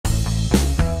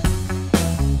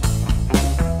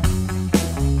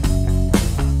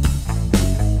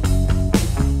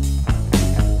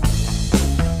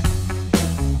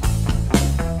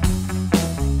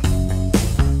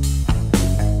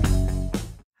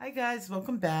Hi guys,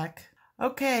 welcome back.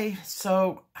 Okay,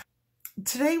 so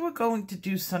today we're going to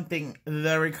do something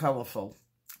very colorful.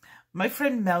 My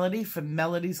friend Melody from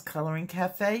Melody's Coloring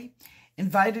Cafe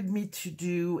invited me to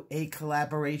do a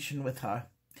collaboration with her.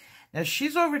 Now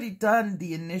she's already done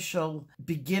the initial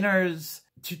beginner's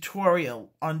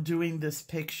tutorial on doing this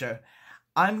picture.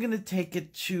 I'm going to take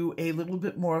it to a little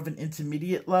bit more of an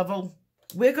intermediate level.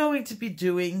 We're going to be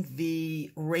doing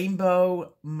the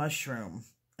rainbow mushroom.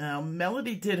 Now,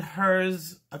 Melody did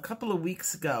hers a couple of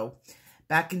weeks ago,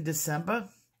 back in December,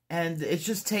 and it's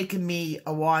just taken me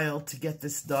a while to get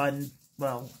this done.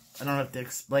 Well, I don't have to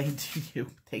explain to you.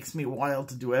 It takes me a while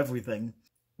to do everything.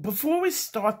 Before we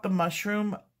start the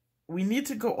mushroom, we need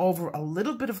to go over a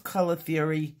little bit of color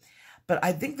theory, but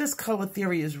I think this color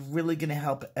theory is really going to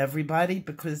help everybody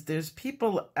because there's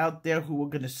people out there who are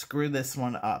going to screw this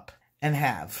one up and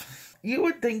have. You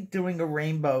would think doing a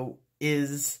rainbow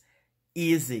is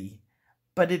easy,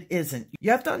 but it isn't.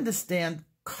 You have to understand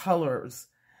colors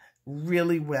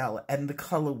really well and the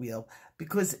color wheel,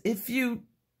 because if you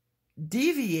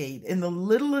deviate in the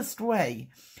littlest way,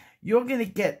 you're going to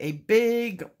get a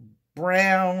big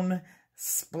brown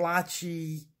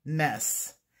splotchy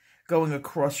mess going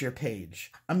across your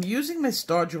page. I'm using my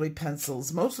Star Joy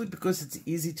pencils mostly because it's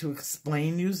easy to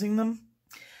explain using them,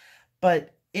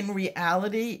 but in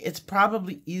reality it's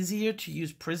probably easier to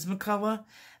use Prismacolor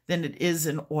than it is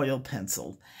an oil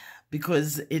pencil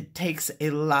because it takes a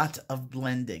lot of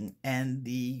blending, and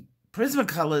the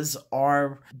Prismacolors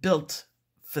are built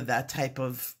for that type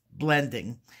of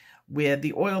blending where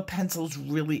the oil pencils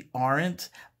really aren't.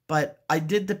 But I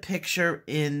did the picture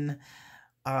in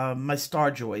my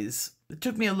Star Joys. It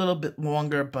took me a little bit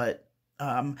longer, but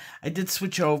I did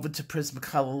switch over to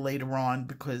Prismacolor later on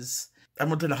because I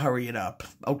wanted to hurry it up.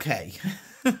 Okay.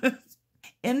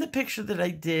 In the picture that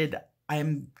I did,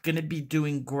 I'm going to be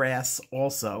doing grass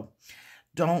also.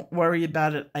 Don't worry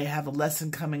about it. I have a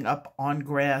lesson coming up on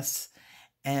grass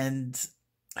and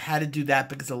how to do that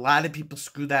because a lot of people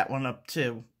screw that one up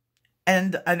too.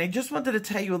 And I just wanted to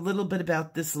tell you a little bit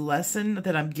about this lesson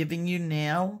that I'm giving you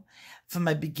now. For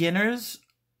my beginners,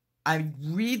 I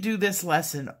redo this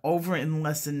lesson over in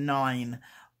lesson 9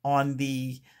 on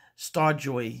the Star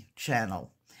Joy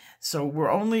channel. So we're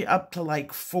only up to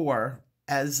like 4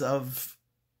 as of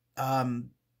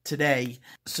today,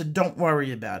 so don't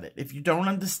worry about it. If you don't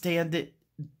understand it,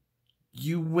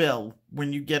 you will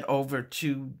when you get over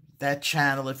to that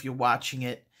channel if you're watching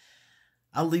it.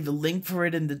 I'll leave a link for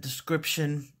it in the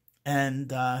description,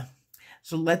 and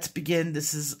so let's begin.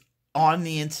 This is on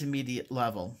the intermediate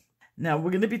level. Now we're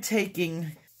going to be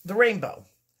taking the rainbow.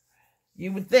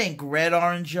 You would think red,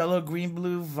 orange, yellow, green,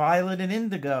 blue, violet, and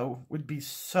indigo would be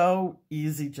so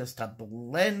easy just to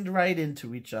blend right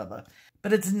into each other.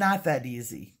 But it's not that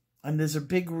easy, and there's a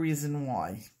big reason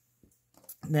why.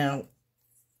 Now,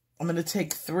 I'm going to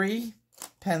take 3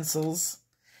 pencils,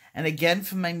 and again,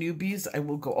 for my newbies, I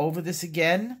will go over this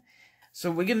again. So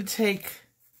we're going to take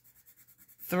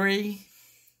 3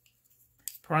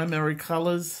 primary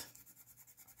colors.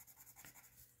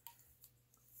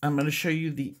 I'm going to show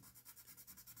you the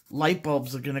light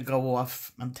bulbs are going to go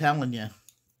off, I'm telling you.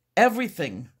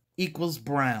 Everything equals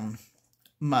brown,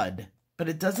 mud. But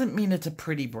it doesn't mean it's a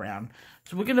pretty brown.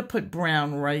 So we're going to put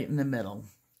brown right in the middle.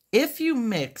 If you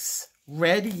mix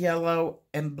red, yellow,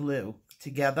 and blue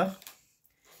together,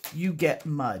 you get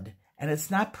mud. And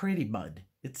it's not pretty mud.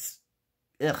 It's,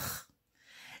 ugh.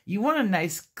 You want a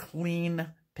nice, clean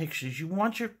pictures. You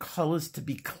want your colors to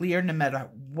be clear no matter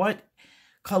what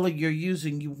color you're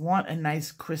using. You want a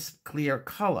nice, crisp, clear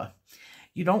color.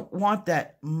 You don't want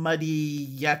that muddy,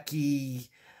 yucky,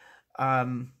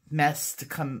 mess to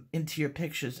come into your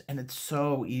pictures, and it's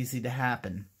so easy to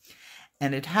happen.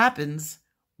 And it happens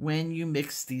when you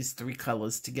mix these 3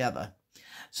 colors together.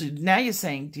 So now you're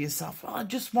saying to yourself, well, I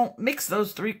just won't mix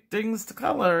those 3 things to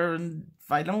color, and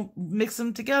if I don't mix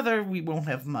them together, we won't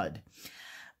have mud.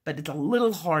 But it's a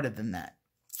little harder than that.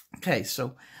 Okay,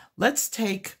 so let's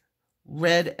take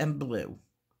red and blue.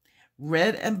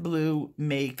 Red and blue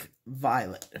make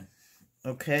violet.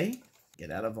 Okay,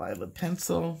 get out a violet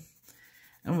pencil.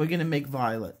 And we're going to make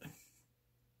violet.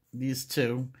 These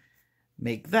 2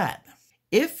 make that.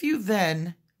 If you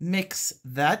then mix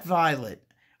that violet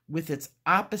with its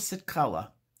opposite color,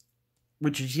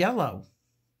 which is yellow,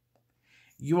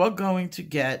 you are going to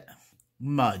get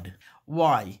mud.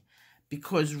 Why?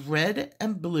 Because red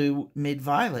and blue made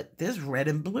violet. There's red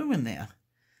and blue in there,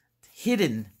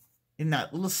 hidden in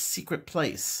that little secret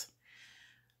place.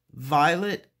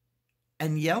 Violet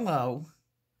and yellow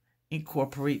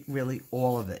incorporate really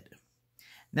all of it.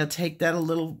 Now take that a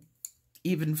little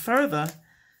even further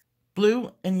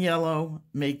Blue and yellow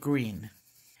make green.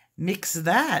 Mix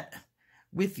that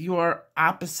with your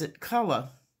opposite color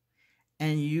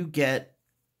and you get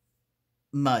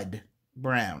mud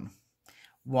brown.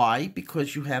 Why?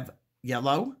 Because you have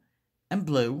yellow and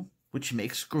blue, which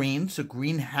makes green. So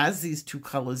green has these two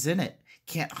colors in it.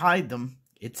 Can't hide them.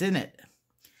 It's in it.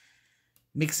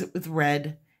 Mix it with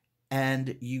red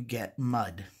and you get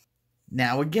mud.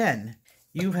 Now again,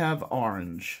 you have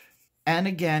orange. And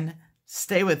again,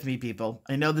 stay with me, people.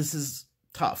 I know this is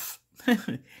tough.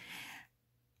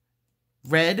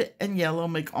 Red and yellow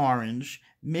make orange.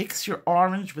 Mix your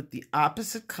orange with the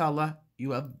opposite color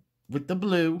you have with the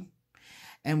blue.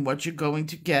 And what you're going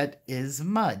to get is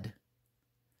mud.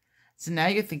 So now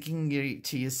you're thinking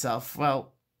to yourself,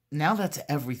 well, now that's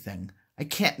everything. I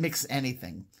can't mix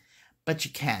anything. But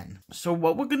you can. So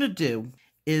what we're going to do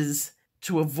is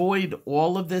to avoid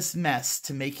all of this mess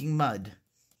to making mud.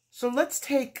 So let's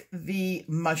take the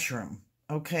mushroom,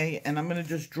 okay? And I'm going to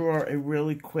just draw a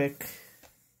really quick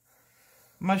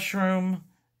mushroom.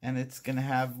 And it's going to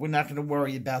have, we're not going to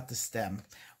worry about the stem.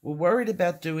 We're worried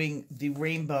about doing the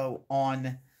rainbow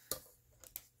on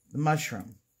the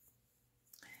mushroom.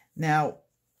 Now,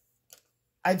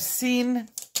 I've seen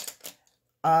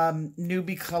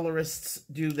newbie colorists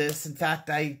do this. In fact,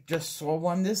 I just saw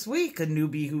one this week, a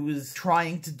newbie who was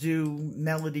trying to do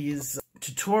Melody's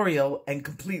tutorial and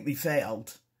completely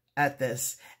failed at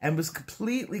this and was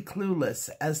completely clueless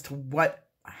as to what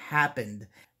happened.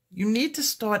 You need to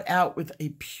start out with a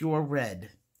pure red.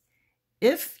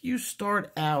 If you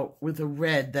start out with a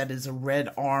red that is a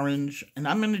red-orange, and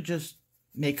I'm going to just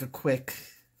make a quick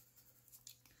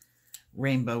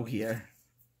rainbow here.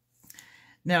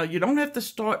 Now, you don't have to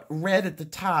start red at the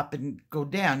top and go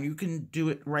down. You can do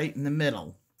it right in the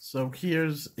middle. So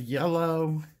here's a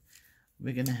yellow.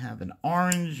 We're going to have an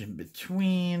orange in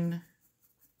between.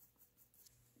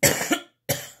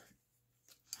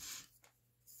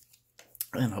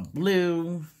 And a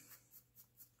blue.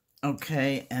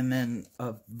 Okay, and then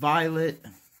a violet.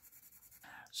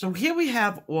 So here we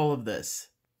have all of this.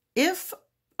 If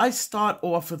I start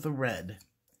off with a red,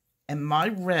 and my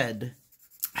red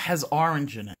has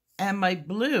orange in it, and my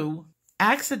blue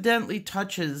accidentally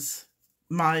touches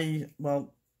my,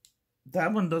 well,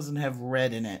 that one doesn't have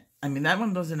red in it. I mean, that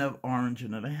one doesn't have orange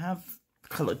in it. I have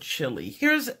color chili.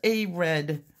 Here's a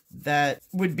red that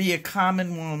would be a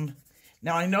common one.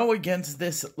 Now, I know against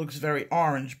this it looks very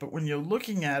orange, but when you're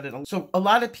looking at it, so a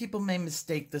lot of people may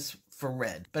mistake this for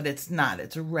red, but it's not.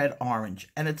 It's a red-orange,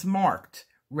 and it's marked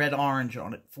red-orange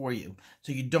on it for you,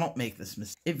 so you don't make this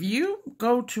mistake. If you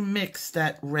go to mix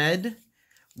that red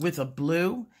with a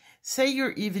blue, say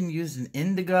you're even using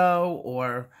indigo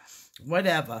or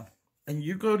whatever, and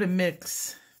you go to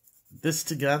mix this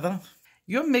together,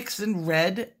 you're mixing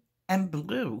red and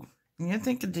blue. And you're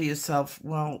thinking to yourself,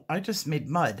 well, I just made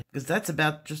mud, because that's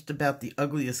just about the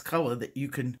ugliest color that you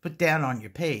can put down on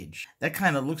your page. That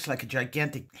kind of looks like a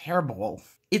gigantic hairball.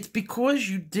 It's because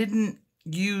you didn't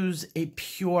use a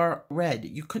pure red.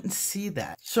 You couldn't see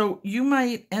that. So you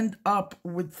might end up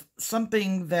with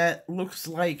something that looks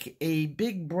like a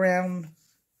big brown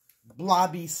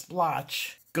blobby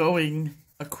splotch going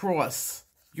across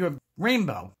your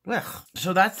rainbow. Ugh.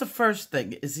 So that's the first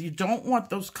thing, is you don't want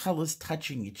those colors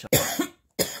touching each other.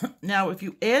 Now, if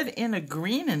you add in a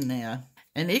green in there,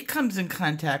 and it comes in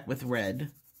contact with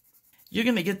red, you're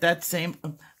going to get that same,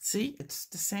 see, it's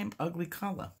the same ugly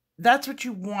color. That's what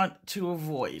you want to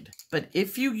avoid. But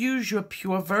if you use your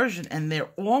pure version, and they're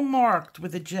all marked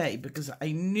with a J, because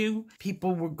I knew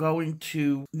people were going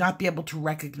to not be able to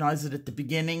recognize it at the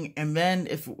beginning, and then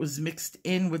if it was mixed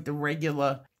in with the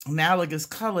regular analogous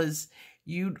colors,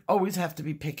 you'd always have to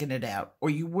be picking it out, or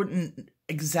you wouldn't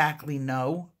exactly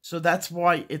know. So that's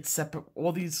why it's separate.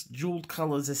 All these jeweled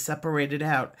colors are separated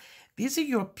out. These are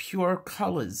your pure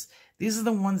colors. These are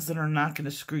the ones that are not going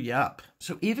to screw you up.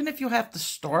 So even if you have to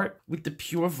start with the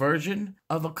pure version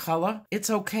of a color,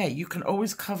 it's okay. You can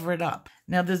always cover it up.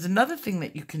 Now, there's another thing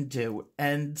that you can do,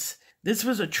 and this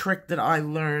was a trick that I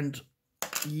learned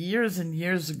years and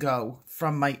years ago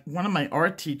from one of my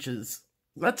art teachers.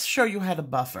 Let's show you how to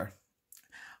buffer.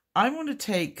 I want to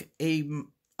take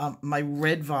my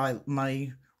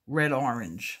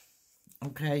red-orange,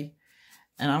 okay?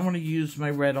 And I want to use my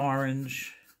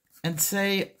red-orange, and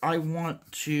say I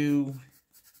want to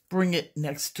bring it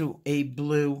next to a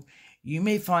blue. You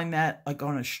may find that like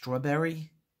on a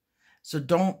strawberry. So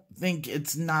don't think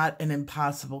it's not an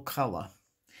impossible color.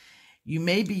 You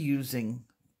may be using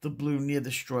the blue near the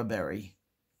strawberry.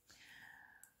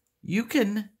 You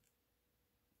can,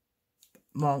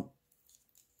 well,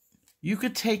 you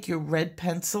could take your red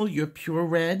pencil, your pure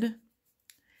red,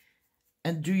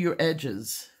 and do your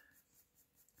edges.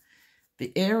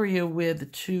 The area where the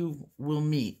two will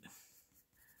meet.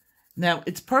 Now,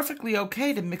 it's perfectly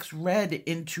okay to mix red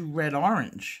into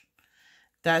red-orange.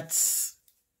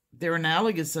 They're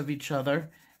analogous of each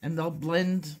other, and they'll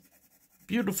blend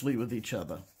beautifully with each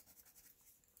other.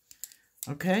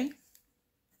 Okay?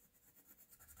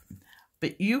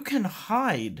 But you can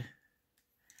hide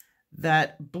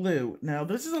that blue. Now,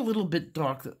 this is a little bit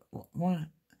dark. What?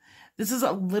 This is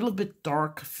a little bit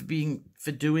dark for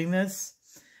doing this.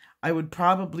 I would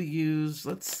probably use,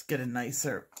 let's get a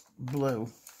nicer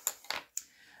blue.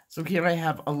 So here I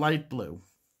have a light blue.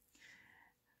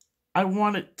 I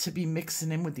want it to be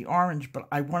mixing in with the orange, but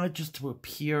I want it just to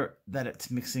appear that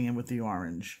it's mixing in with the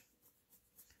orange.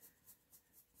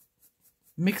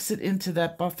 Mix it into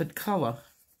that buffered color.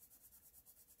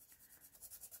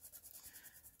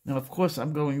 Now, of course,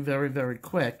 I'm going very, very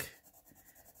quick.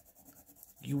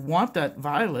 You want that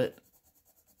violet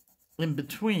in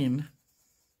between.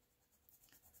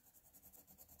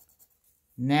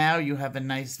 Now you have a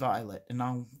nice violet.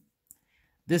 And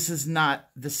this is not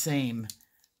the same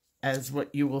as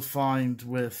what you will find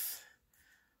with,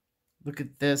 look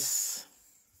at this.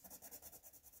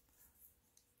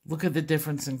 Look at the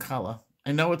difference in color.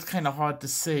 I know it's kind of hard to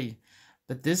see,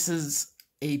 but this is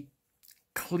a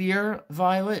clear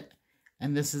violet,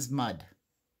 and this is mud.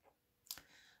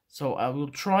 So I will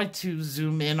try to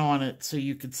zoom in on it so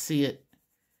you could see it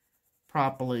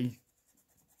properly.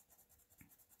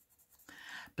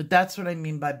 But that's what I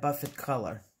mean by buffet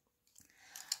color.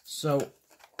 So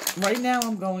right now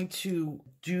I'm going to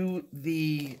do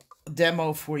the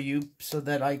demo for you so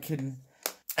that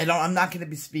I'm not going to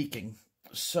be speaking.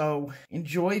 So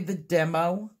enjoy the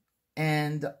demo,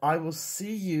 and I will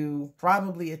see you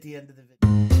probably at the end of the video.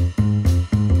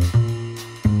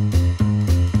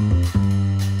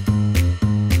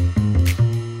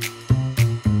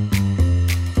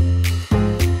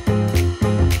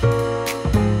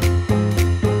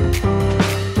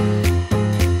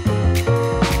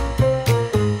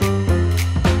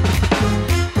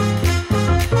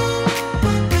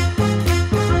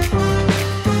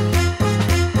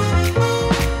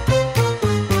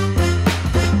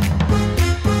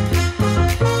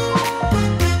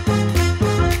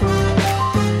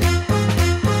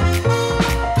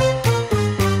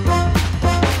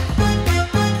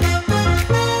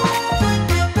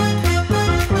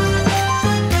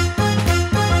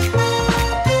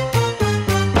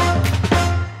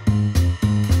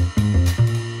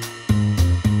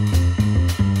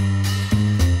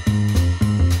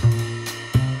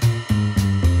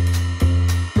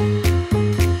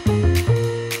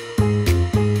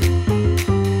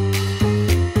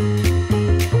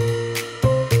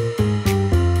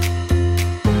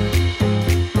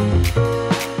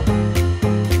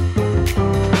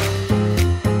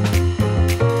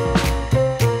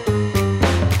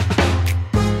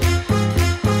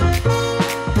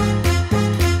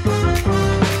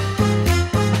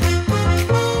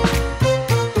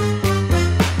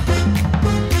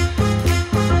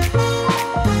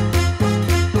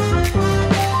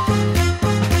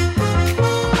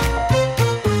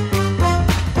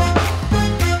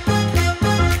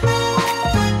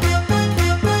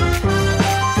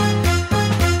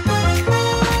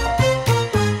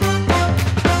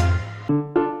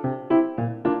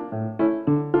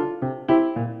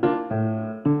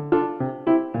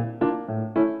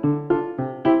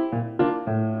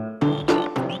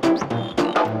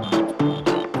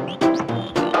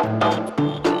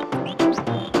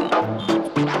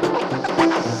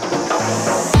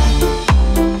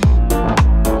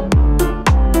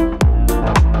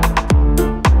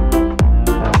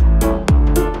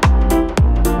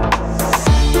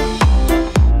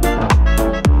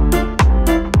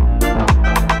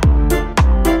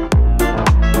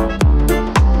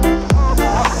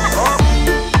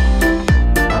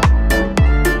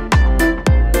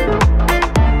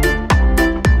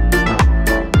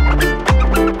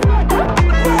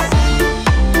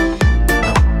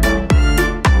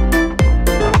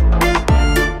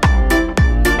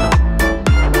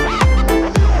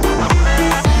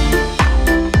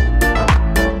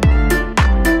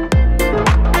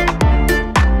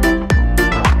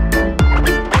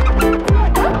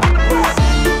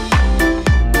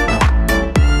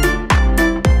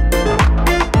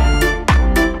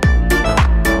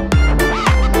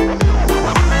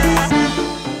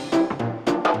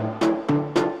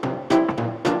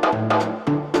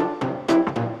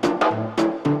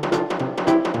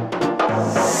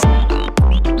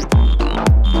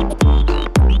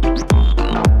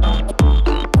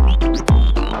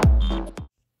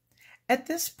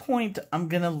 this point, I'm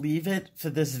going to leave it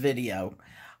for this video.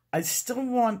 I still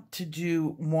want to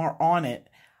do more on it,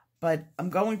 but I'm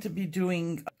going to be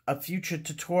doing a future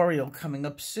tutorial coming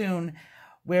up soon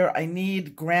where I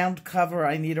need ground cover,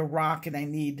 I need a rock, and I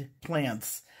need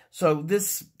plants. So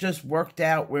this just worked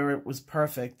out where it was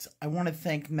perfect. I want to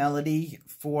thank Melody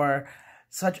for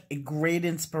such a great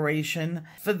inspiration.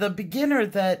 For the beginner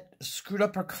that screwed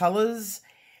up her colors,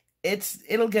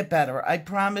 it'll get better. I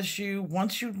promise you,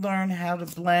 once you learn how to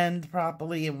blend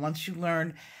properly and once you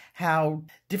learn how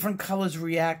different colors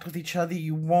react with each other,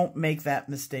 you won't make that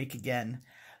mistake again.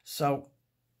 So,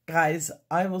 guys,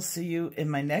 I will see you in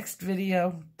my next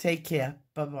video. Take care.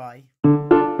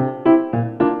 Bye-bye.